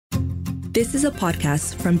This is a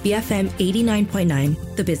podcast from BFM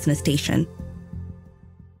 89.9, the business station.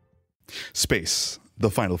 Space, the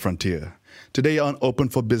final frontier. Today on Open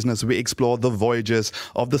for Business, we explore the voyages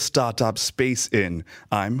of the startup SpaceIn.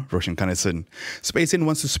 I'm Roshan Kanesan. SpaceIn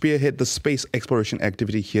wants to spearhead the space exploration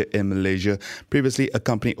activity here in Malaysia. Previously, a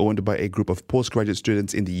company owned by a group of postgraduate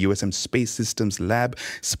students in the USM Space Systems Lab,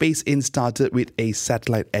 SpaceIn started with a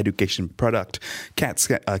satellite education product,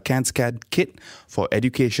 CAN-SCAD kit for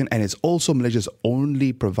education, and is also Malaysia's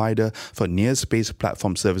only provider for near-space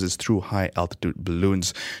platform services through high-altitude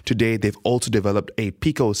balloons. Today, they've also developed a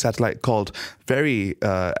Pico satellite called very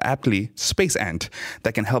aptly SpaceIn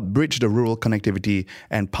that can help bridge the rural connectivity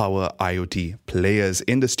and power IoT players.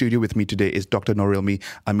 In the studio with me today is Dr. Norilmi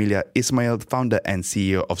Amelia Ismail, founder and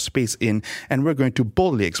CEO of SpaceIn, and we're going to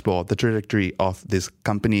boldly explore the trajectory of this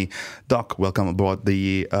company. Doc, welcome aboard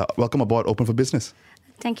Open for Business.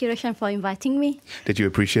 Thank you, Roshan, for inviting me. Did you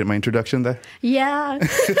appreciate my introduction there? Yeah.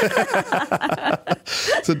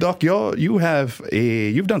 So, Doc,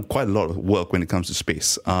 you've done quite a lot of work when it comes to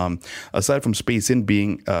space. Aside from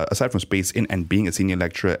SpaceIn and being a senior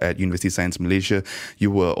lecturer at University of Science Malaysia,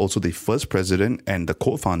 you were also the first president and the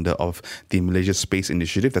co-founder of the Malaysia Space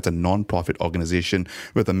Initiative. That's a non-profit organization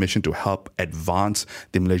with a mission to help advance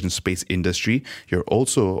the Malaysian space industry. You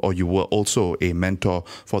were also a mentor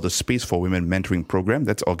for the Space for Women mentoring program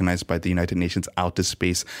that's organized by the United Nations Outer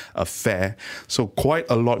Space Fair. So quite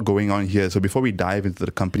a lot going on here. So before we dive into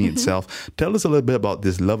the company itself, tell us a little bit about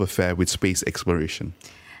this love affair with space exploration.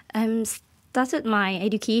 Started my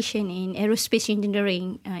education in aerospace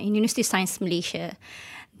engineering in University of Science Malaysia.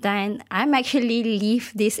 Then I'm actually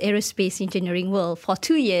leave this aerospace engineering world for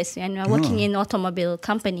 2 years and working in automobile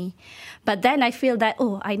company. But then I feel that,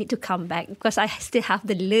 I need to come back because I still have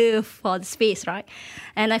the love for the space, right?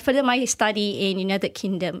 And I further my study in United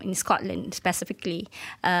Kingdom, in Scotland specifically,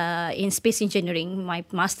 in space engineering, my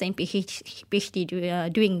master and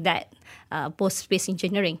PhD doing that. Post space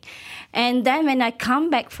engineering. And then when I come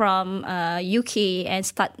back from UK and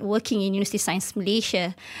start working in University of Science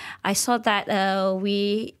Malaysia, I saw that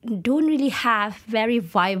we don't really have very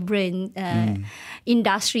vibrant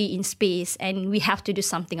industry in space, and we have to do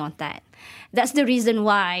something on that. That's the reason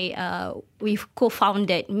why we've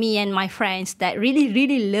co-founded, me and my friends that really,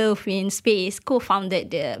 really love in space,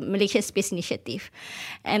 co-founded the Malaysia Space Initiative,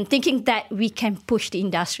 and thinking that we can push the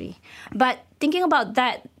industry. But thinking about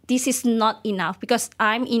that, this is not enough because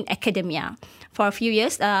I'm in academia for a few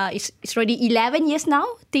years. It's already 11 years now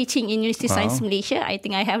teaching in University of Science Malaysia. I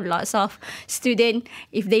think I have lots of students,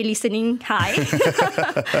 if they listening, hi.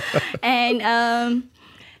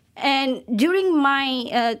 And during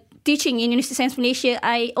my teaching in University of Science Malaysia,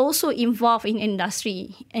 I also involved in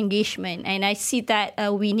industry engagement, and I see that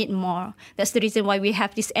we need more. That's the reason why we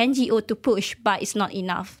have this NGO to push, but it's not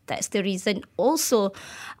enough. That's the reason also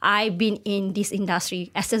I've been in this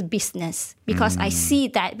industry as a business, because I see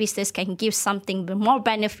that business can give something more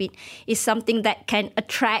benefit, is something that can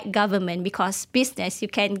attract government, because business, you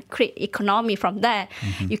can create economy from there.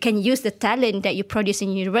 You can use the talent that you produce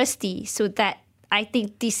in university. So that I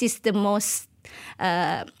think this is the most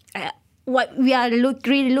what we are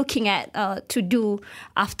really looking at to do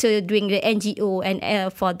after doing the NGO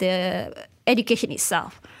and for the education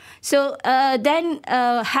itself. So then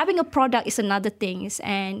having a product is another thing.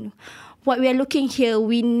 And what we are looking here,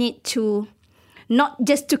 we need to not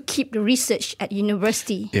just to keep the research at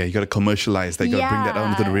university. Yeah, you got to commercialize that. You got to bring that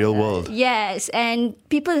out into the real world. Yes, and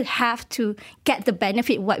people have to get the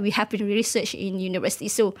benefit what we have in research in university.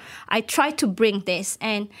 So I try to bring this,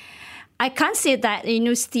 and I can't say that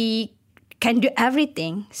university can do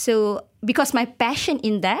everything. So because my passion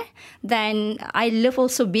in there, then I love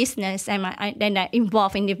also business, and I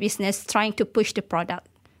involved in the business trying to push the product.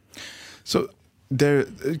 So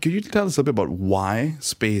could you tell us a bit about why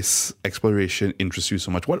space exploration interests you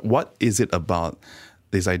so much? What is it about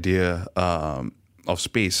this idea of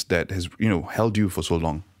space that has held you for so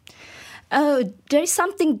long? There is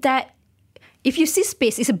something that, if you see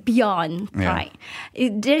space, it's beyond, right?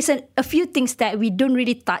 There's a few things that we don't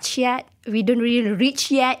really touch yet, we don't really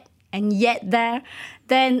reach yet, and yet there.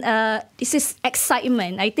 Then this is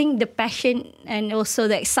excitement. I think the passion and also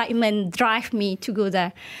the excitement drive me to go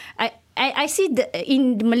there. I see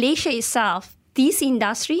in Malaysia itself, this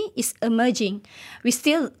industry is emerging. We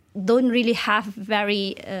still don't really have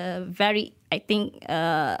very, I think,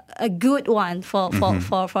 a good one for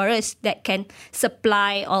us that can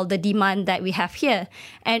supply all the demand that we have here.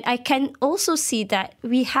 And I can also see that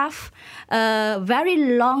we have very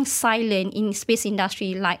long silence in space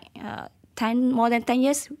industry, like more than 10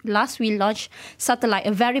 years. Last we launched satellite,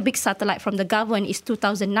 a very big satellite from the government is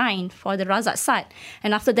 2009 for the Razak-Sat.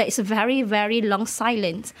 And after that, it's a very, very long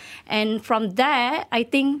silence. And from there, I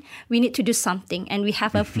think we need to do something. And we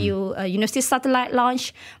have a few university satellite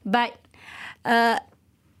launch, but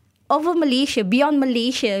over Malaysia, beyond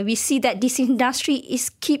Malaysia, we see that this industry is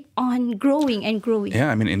keep on growing and growing. Yeah,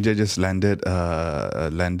 I mean, India just landed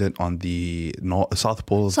on the South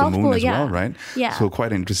Pole of the moon as well, right? Yeah. So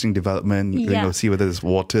quite an interesting development. See whether there's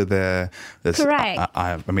water there. Correct.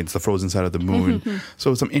 I mean, it's the frozen side of the moon.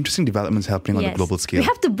 So some interesting developments happening on the global scale. We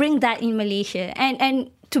have to bring that in Malaysia. And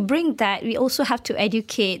to bring that, we also have to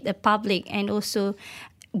educate the public and also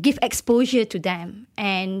give exposure to them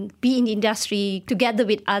and be in the industry together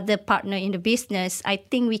with other partners in the business. I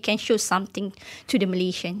think we can show something to the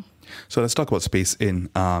Malaysian. So let's talk about SpaceIn.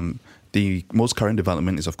 The most current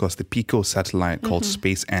development is, of course, the Pico satellite called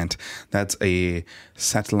SpaceIn. That's a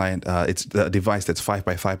satellite, it's a device that's 5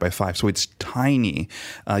 by 5 by 5, so it's tiny.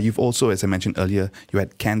 You've also, as I mentioned earlier, you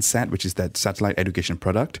had CanSat, which is that satellite education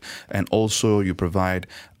product, and also you provide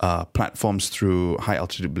platforms through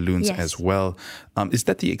high-altitude balloons as well. Is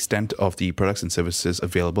that the extent of the products and services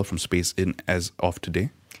available from SpaceIn as of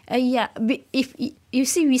today? If you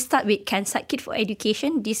see, we start with CanSat Kit for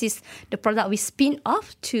Education. This is the product we spin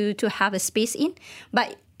off to have a SpaceIn.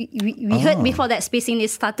 But we heard before that SpaceIn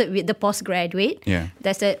is started with the postgraduate. Yeah.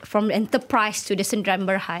 That's from enterprise to the Sdn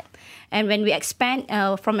Bhd. And when we expand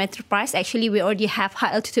from enterprise, actually we already have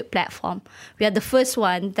high altitude platform. We are the first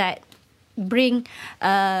one that bring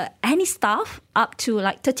any staff up to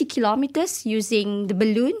like 30 kilometers using the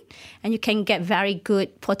balloon, and you can get very good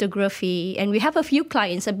photography. And we have a few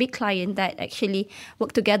clients, a big client that actually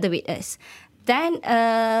work together with us. Then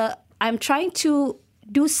I'm trying to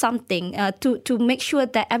do something to make sure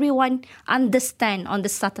that everyone understand on the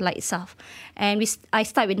satellite itself. And I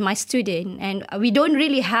start with my student, and we don't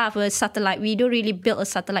really have a satellite. We don't really build a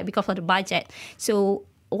satellite because of the budget. So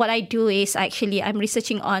what I do is actually I'm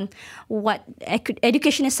researching on what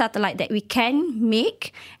educational satellite that we can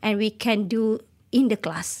make and we can do in the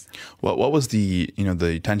class. Well, what was the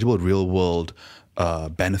tangible real world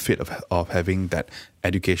benefit of having that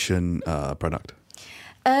education product?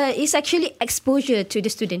 It's actually exposure to the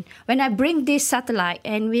student. When I bring this satellite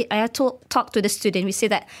and I talk to the student, we say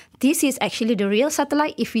that this is actually the real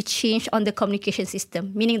satellite if we change on the communication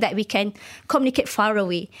system, meaning that we can communicate far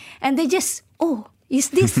away. And they just,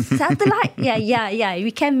 is this satellite? Yeah.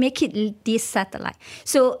 We can make it this satellite.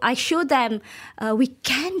 So I show them we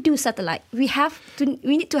can do satellite. We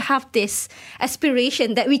need to have this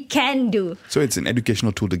aspiration that we can do. So it's an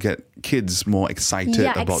educational tool to get kids more excited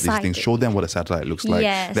about these things. Show them what a satellite looks like.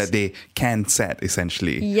 Yes. That they can set,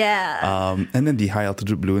 essentially. Yeah. And then the high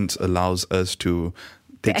altitude balloons allows us to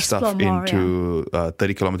take stuff into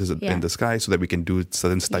 30 kilometers in the sky so that we can do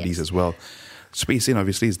certain studies as well. SpaceIn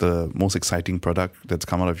obviously is the most exciting product that's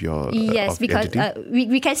come out of your because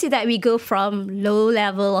we can see that we go from low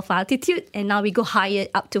level of altitude and now we go higher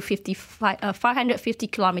up to 550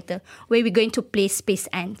 kilometers where we're going to place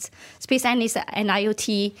SpaceIn. SpaceIn is an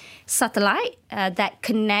IoT satellite that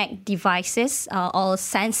connect devices or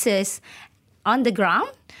sensors on the ground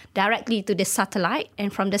directly to the satellite,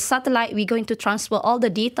 and from the satellite we're going to transfer all the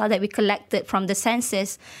data that we collected from the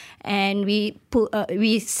sensors, and we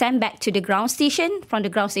send back to the ground station. From the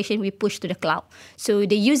ground station we push to the cloud, so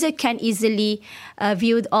the user can easily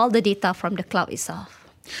view all the data from the cloud itself.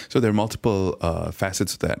 So there are multiple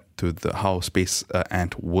facets to how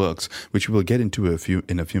SpaceIn works, which we will get into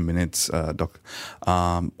in a few minutes, Doc.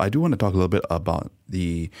 I do want to talk a little bit about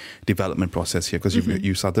the development process here, because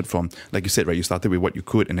you started from, like you said, right? You started with what you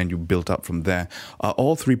could, and then you built up from there.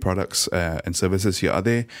 All three products and services here, are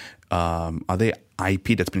they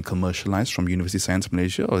IP that's been commercialized from University Science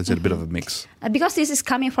Malaysia, or is it a bit of a mix? Because this is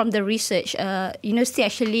coming from the research, university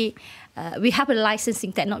actually. We have a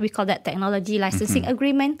licensing we call that technology licensing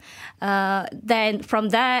agreement. Then from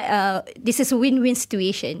there, this is a win-win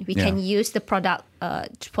situation. We can use the product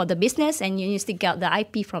for the business, and university get the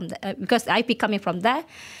IP from because the IP coming from there.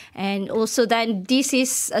 And also then this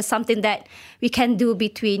is something that we can do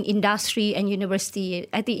between industry and university.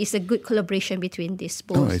 I think it's a good collaboration between these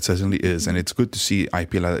both. Oh, it certainly is. And it's good to see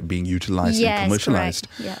IP like that being utilized and commercialized.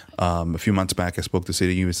 A few months back, I spoke to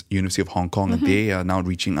the University of Hong Kong, and they are now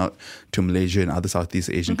reaching out to Malaysia and other Southeast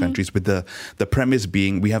Asian countries with the premise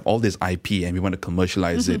being we have all this IP and we want to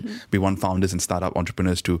commercialize it. We want founders and startup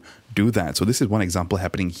entrepreneurs to do that. So this is one example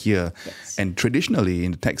happening here. Yes. And traditionally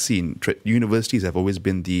in the tech scene, universities have always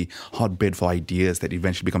been the hotbed for ideas that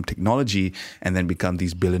eventually become technology and then become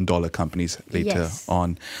these billion-dollar companies later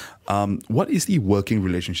on. What is the working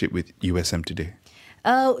relationship with USM today?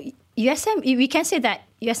 USM, we can say that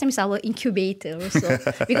USM is our incubator also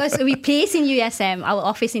because we place in USM, our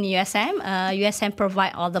office in USM. USM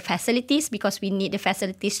provide all the facilities because we need the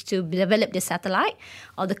facilities to develop the satellite,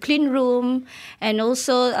 or the clean room, and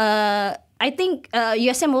also I think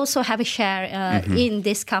USM also have a share in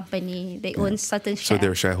this company. They own certain shares. So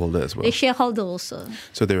they're a shareholder as well. They're shareholder also.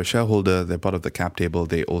 So they're a shareholder. They're part of the cap table.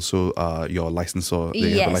 They also your licensor.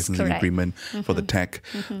 They have a licensing correct. agreement for the tech.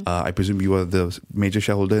 I presume you are the major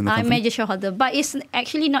shareholder in the company? I'm major shareholder, but it's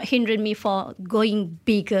actually not hindering me for going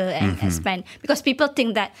bigger and expand, because people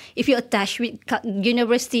think that if you attach with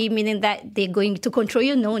university, meaning that they're going to control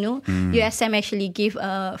you. No. USM actually give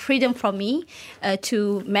freedom for me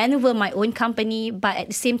to maneuver my own company, but at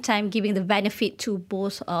the same time giving the benefit to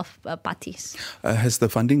both of parties. Has the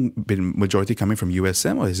funding been majority coming from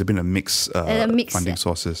USM, or has it been a mix funding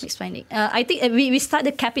sources? Mixed funding. I think we start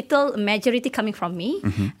the capital majority coming from me,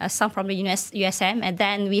 some from the USM, and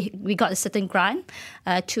then we got a certain grant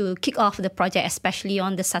to kick off the project, especially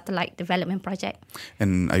on the satellite development project.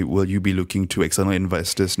 And will you be looking to external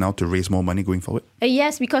investors now to raise more money going forward?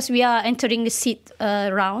 Yes, because we are entering the seed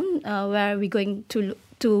round where we're going to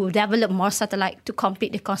develop more satellite to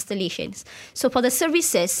complete the constellations. So for the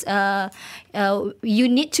services, you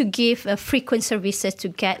need to give frequent services to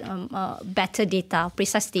get better data,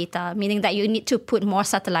 precise data, meaning that you need to put more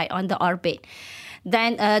satellite on the orbit.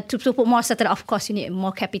 Then to put more satellite, of course, you need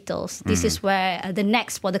more capitals. This is where the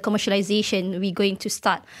next, for the commercialization, we're going to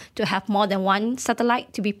start to have more than one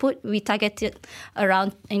satellite to be put. We targeted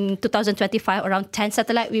around, in 2025, around 10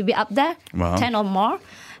 satellite will be up there, 10 or more.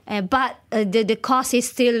 But the cost is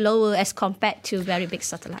still lower as compared to very big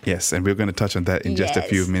satellites. Yes, and we're going to touch on that in just a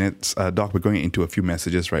few minutes. Doc, we're going into a few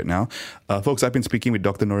messages right now. Folks, I've been speaking with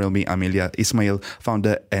Dr. Norilmi Amelia Ismail,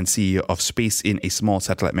 founder and CEO of SpaceIn, a small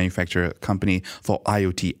satellite manufacturer company for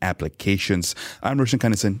IoT applications. I'm Roshan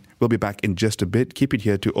Kanison. We'll be back in just a bit. Keep it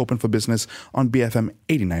here to Open for Business on BFM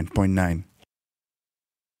 89.9.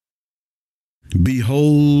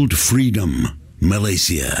 Behold freedom,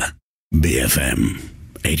 Malaysia. BFM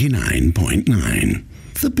 89.9,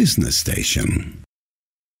 the business station.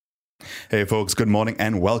 Hey folks, good morning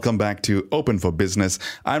and welcome back to Open for Business.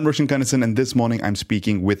 I'm Roshan Kanison, and this morning I'm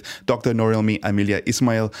speaking with Dr. Norilmi Amelia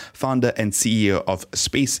Ismail, founder and CEO of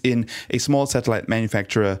SpaceIn, a small satellite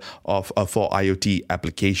manufacturer for IoT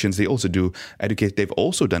applications. They've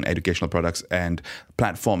also done educational products and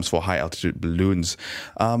platforms for high altitude balloons.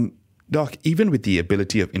 Doc, even with the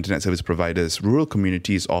ability of internet service providers, rural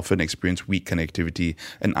communities often experience weak connectivity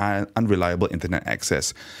and unreliable internet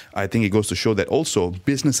access. I think it goes to show that also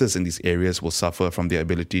businesses in these areas will suffer from their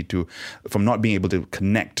ability from not being able to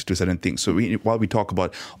connect to certain things. So while we talk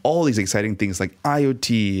about all these exciting things like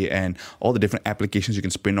IoT and all the different applications you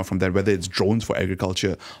can spin off from that, whether it's drones for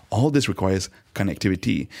agriculture, all this requires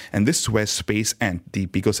connectivity. And this is where SpaceIn, the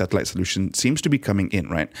Pico satellite solution, seems to be coming in,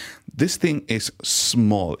 right? This thing is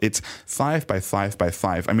small. It's 5 by 5 by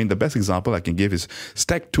 5. I mean, the best example I can give is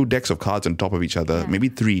stack 2 decks of cards on top of each other, maybe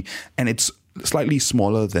 3, and it's slightly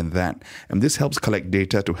smaller than that. And this helps collect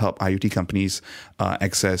data to help IoT companies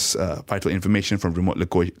access vital information from remote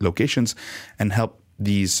locations and help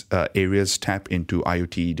these areas tap into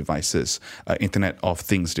IoT devices, Internet of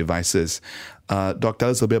Things devices. Doc, tell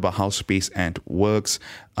us a bit about how SpaceIn works.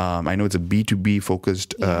 I know it's a B2B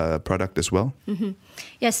focused product as well.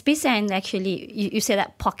 Yeah, SpaceIn actually, you say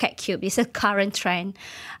that pocket cube is a current trend.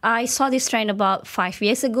 I saw this trend about 5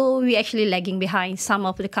 years ago. We're actually lagging behind. Some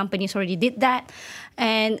of the companies already did that.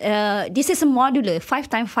 And this is a modular,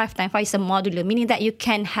 5x5x5 is a modular, meaning that you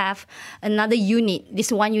can have another unit.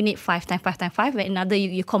 This one unit, 5x5x5, and another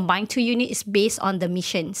you combine 2 units based on the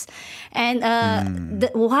missions. And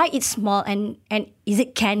why it's small and is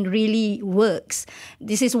it can really works?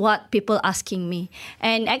 This is what people asking me.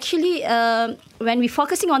 And actually, when we're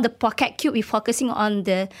focusing on the pocket cube, we're focusing on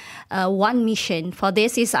the one mission. For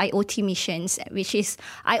this is IoT missions, which is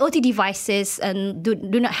IoT devices and do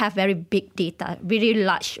not have very big data, very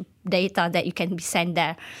large data that you can be sent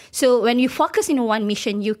there. So when you focus in one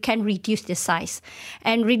mission, you can reduce the size.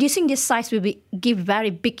 And reducing the size will give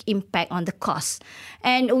very big impact on the cost.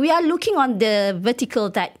 And we are looking on the vertical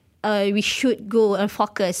that we should go and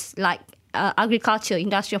focus, like agriculture,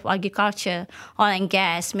 industry of agriculture, oil and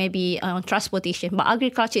gas, maybe on transportation. But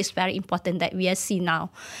agriculture is very important that we see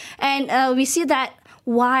now. And we see that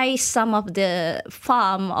why some of the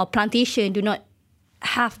farm or plantation do not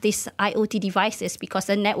have these IoT devices because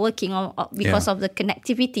the networking or because of the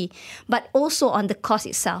connectivity, but also on the cost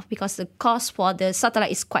itself, because the cost for the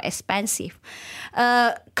satellite is quite expensive.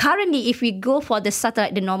 Currently, if we go for the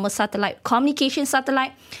satellite, the normal satellite, communication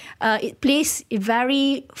satellite, it plays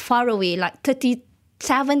very far away, like 30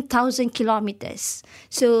 7,000 kilometers.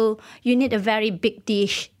 So you need a very big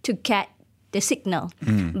dish to get the signal.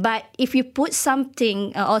 But if you put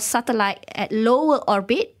something or satellite at lower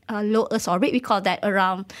orbit, low Earth orbit, we call that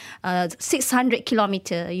around 600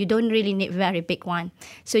 kilometer, you don't really need very big one.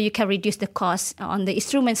 So you can reduce the cost on the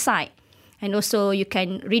instrument side. And also you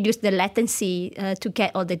can reduce the latency to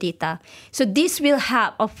get all the data. So this will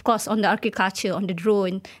help, of course, on the agriculture, on the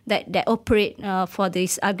drone that operate for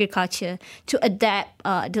this agriculture to adopt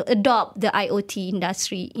the IoT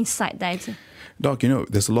industry inside that. Doc,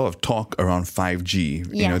 there's a lot of talk around 5G.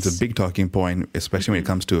 Yes. It's a big talking point, especially when it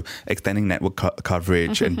comes to extending network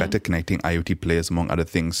coverage and better connecting IoT players, among other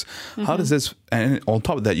things. How does this, and on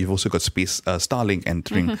top of that, you've also got Starlink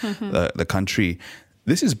entering the country.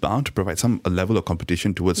 This is bound to provide a level of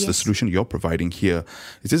competition towards the solution you're providing here.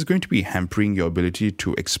 Is this going to be hampering your ability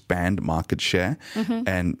to expand market share?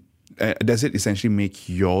 And does it essentially make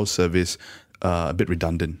your service a bit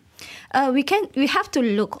redundant? We have to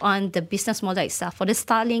look on the business model itself. For the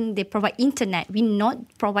Starlink, they provide internet. We're not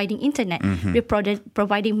providing internet. We're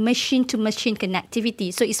providing machine-to-machine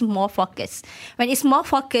connectivity. So it's more focused. When it's more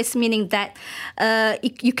focused, meaning that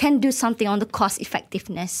you can do something on the cost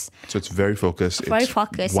effectiveness. So it's very focused. Very it's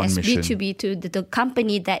focused one as mission. B2B to the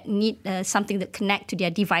company that need something that connect to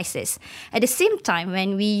their devices. At the same time,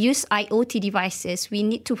 when we use IoT devices, we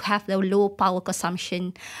need to have the low power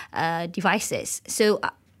consumption devices. So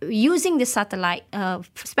using the satellite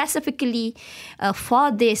specifically for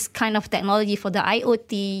this kind of technology, for the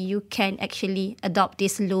IoT, you can actually adopt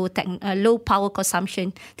this low power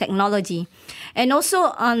consumption technology. And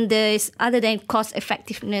also on this, other than cost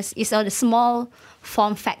effectiveness, is on the small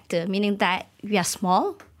form factor, meaning that we are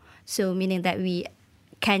small, so meaning that we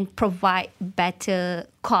can provide better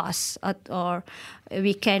costs or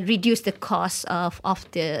we can reduce the cost of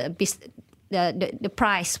the business. The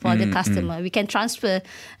price for the customer. We can transfer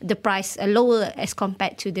the price lower as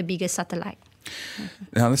compared to the bigger satellite.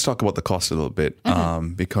 Now let's talk about the cost a little bit,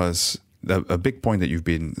 because a big point that you've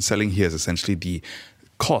been selling here is essentially the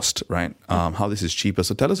cost, right? How this is cheaper.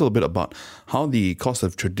 So tell us a little bit about how the cost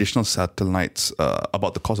of traditional satellites,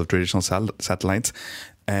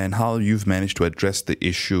 and how you've managed to address the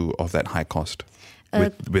issue of that high cost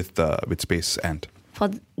with SpaceIn. For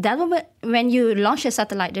that moment, when you launch a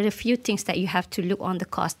satellite, there are a few things that you have to look on the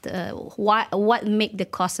cost. What make the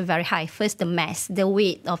cost very high? First, the mass, the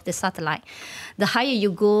weight of the satellite. The higher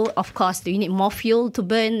you go, of course, you need more fuel to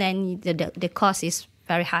burn, and the cost is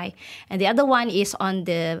very high. And the other one is on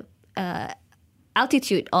the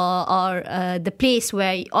altitude or the place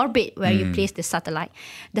where you place the satellite.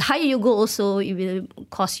 The higher you go, also it will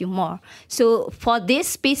cost you more. So for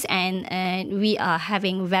this SpaceIn, we are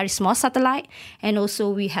having very small satellite, and also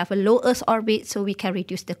we have a low Earth orbit, so we can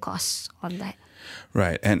reduce the costs on that.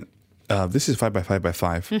 Right, and this is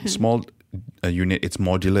 5x5x5, small unit. It's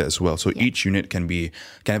modular as well, so each unit can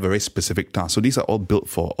have a very specific task. So these are all built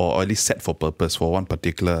for, or at least set for purpose for one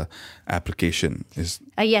particular application.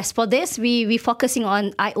 Yes, for this we focusing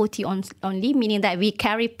on IoT only, meaning that we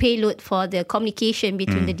carry payload for the communication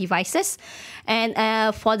between the devices, and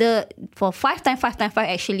for 5x5x5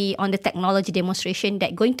 actually on the technology demonstration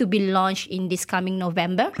that going to be launched in this coming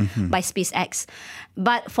November by SpaceX.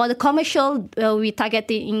 But for the commercial, we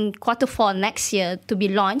targeted in Q4 next year to be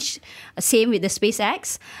launched. Same with the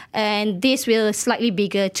SpaceX, and this will slightly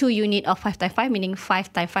bigger 2 unit of 5x5, meaning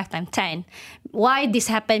 5x5x10. Why this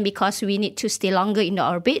happened? Because we need to stay longer in the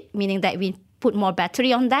orbit, meaning that we put more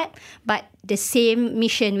battery on that, but the same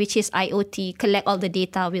mission, which is IoT, collect all the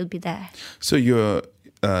data, will be there. So your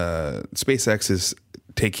SpaceX is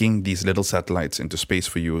taking these little satellites into space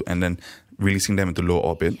for you and then releasing them into low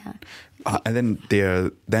orbit. Yeah. And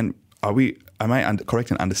then am I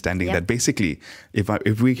correct in understanding that basically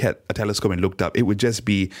if we had a telescope and looked up, it would just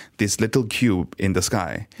be this little cube in the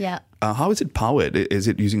sky? Yeah. How is it powered? Is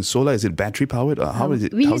it using solar? Is it battery powered? How is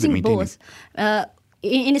it? We're how is it using maintained? both.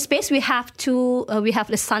 In the space, we have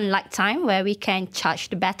the sunlight time where we can charge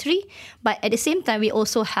the battery, but at the same time, we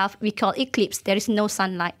also have, we call eclipse. There is no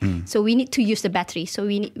sunlight, so we need to use the battery. So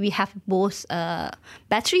we have both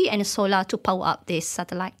battery and solar to power up this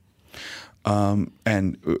satellite.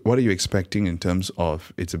 And what are you expecting in terms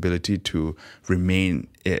of its ability to remain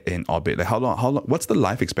in orbit? Like how long? What's the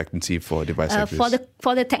life expectancy for a device like this?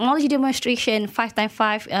 For the technology demonstration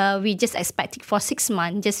 5x5, we just expect it for 6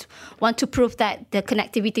 months. Just want to prove that the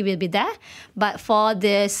connectivity will be there. But for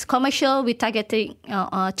this commercial, we're targeting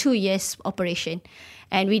 2 years operation.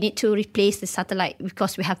 And we need to replace the satellite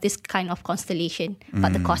because we have this kind of constellation,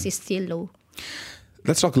 but the cost is still low.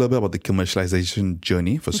 Let's talk a little bit about the commercialization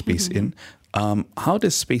journey for SpaceIn. How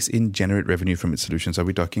does SpaceIn generate revenue from its solutions? Are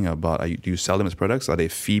we talking about, do you sell them as products? Are they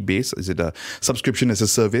fee-based? Is it a subscription as a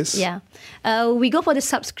service? Yeah. We go for the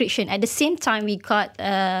subscription. At the same time, we got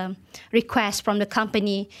requests from the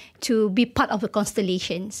company to be part of the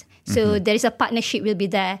constellations. So there is a partnership will be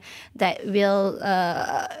there that will...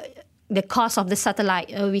 the cost of the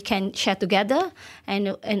satellite we can share together, and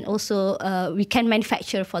also we can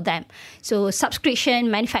manufacture for them. So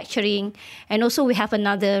subscription, manufacturing, and also we have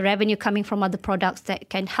another revenue coming from other products that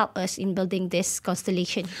can help us in building this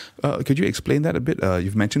constellation. Could you explain that a bit?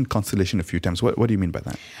 You've mentioned constellation a few times. What do you mean by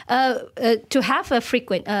that? To have a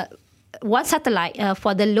frequent... one satellite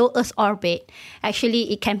for the low Earth orbit,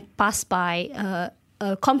 actually it can pass by...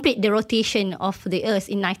 complete the rotation of the Earth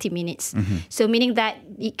in 90 minutes. So meaning that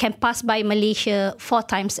it can pass by Malaysia 4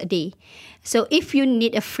 times a day. So if you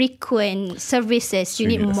need a frequent services, you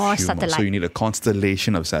need more satellites. So you need a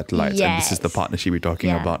constellation of satellites. Yes. And this is the partnership we're talking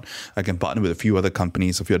about. I can partner with a few other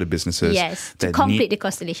companies, a few other businesses. Yes, to complete the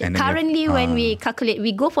constellation. Currently, when we calculate,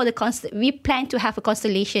 we go for we plan to have a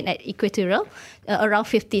constellation at equatorial, around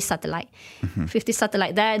 50 satellite. 50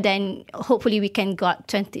 satellite there, then hopefully we can got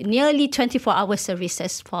nearly 24-hour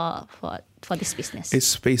services for this business.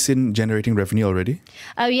 Is SpaceIn generating revenue already?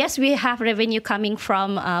 Yes, we have revenue coming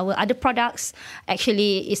from our other products.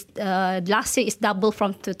 Actually, last year is double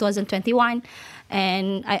from 2021.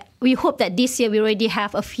 And we hope that this year we already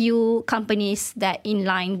have a few companies that in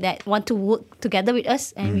line that want to work together with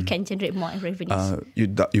us, and we can generate more revenues.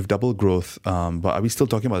 You've doubled growth, but are we still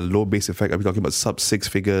talking about low base effect? Are we talking about sub 6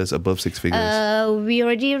 figures, above 6 figures? We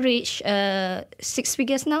already reached 6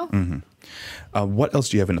 figures now. What else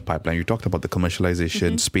do you have in the pipeline? You talked about the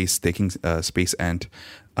commercialization, SpaceIn,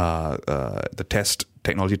 the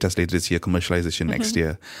technology test later this year, commercialization next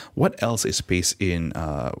year. What else is SpaceIn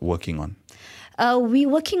working on? We're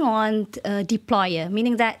working on deployer,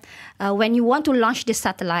 meaning that when you want to launch the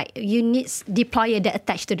satellite, you need deployer that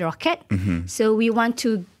attached to the rocket. So we want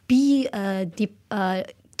to be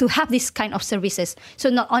to have this kind of services. So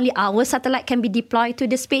not only our satellite can be deployed to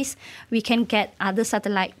the space, we can get other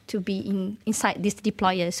satellite to be inside this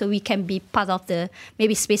deployer. So we can be part of the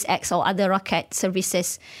maybe SpaceX or other rocket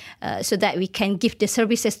services, so that we can give the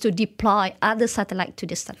services to deploy other satellite to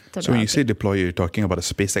the satellite. So when you say deployer, you're talking about a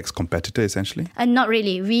SpaceX competitor essentially? Not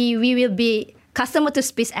really. We will be customer to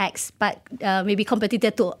SpaceX, but maybe competitor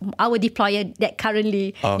to our deployer that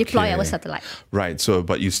currently deploy our satellite. Right. So,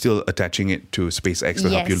 but you're still attaching it to SpaceX to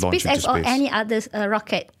help you launch into space. SpaceX or any other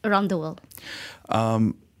rocket around the world.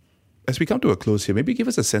 As we come to a close here, maybe give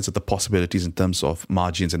us a sense of the possibilities in terms of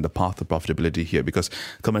margins and the path to profitability here, because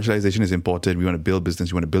commercialization is important. We want to build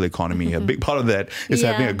business, we want to build economy. A big part of that is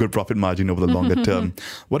having a good profit margin over the longer term.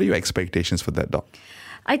 What are your expectations for that, Doc?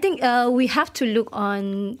 I think we have to look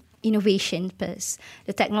on innovation first,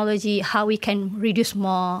 the technology, how we can reduce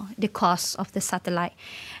more the cost of the satellite.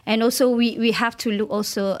 And also we have to look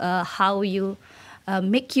also how you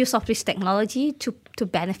make use of this technology to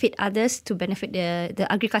benefit others, to benefit the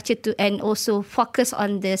agriculture, and also focus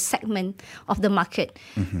on the segment of the market.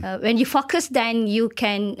 When you focus, then you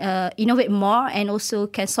can innovate more and also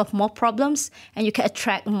can solve more problems, and you can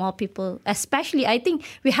attract more people. Especially, I think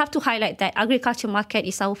we have to highlight that agriculture market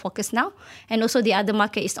is our focus now, and also the other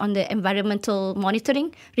market is on the environmental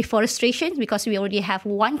monitoring, reforestation, because we already have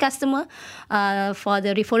one customer for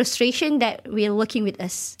the reforestation that we are working with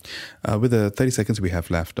us. With the 30 seconds we have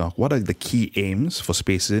left, Doc, what are the key aims for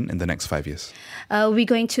SpaceIn in the next 5 years? We're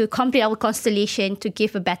going to complete our constellation to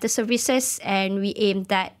give a better services, and we aim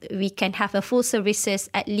that we can have a full services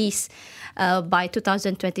at least by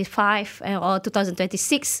 2025 or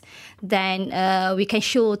 2026. Then we can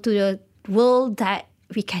show to the world that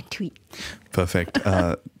we can do it. Perfect.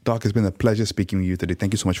 Doc, it's been a pleasure speaking with you today.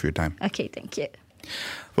 Thank you so much for your time. Okay, thank you.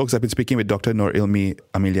 Folks, I've been speaking with Dr. Nur Ilmi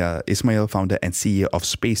Amelia Ismail, founder and CEO of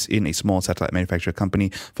SpaceIn, a small satellite manufacturer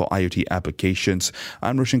company for IoT applications.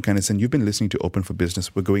 I'm Roshan Kennison. You've been listening to Open for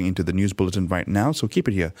Business. We're going into the news bulletin right now, so keep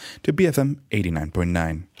it here to BFM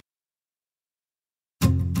 89.9.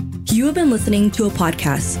 You have been listening to a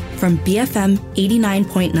podcast from BFM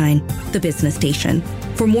 89.9, the business station.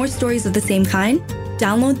 For more stories of the same kind,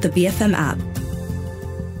 download the BFM app.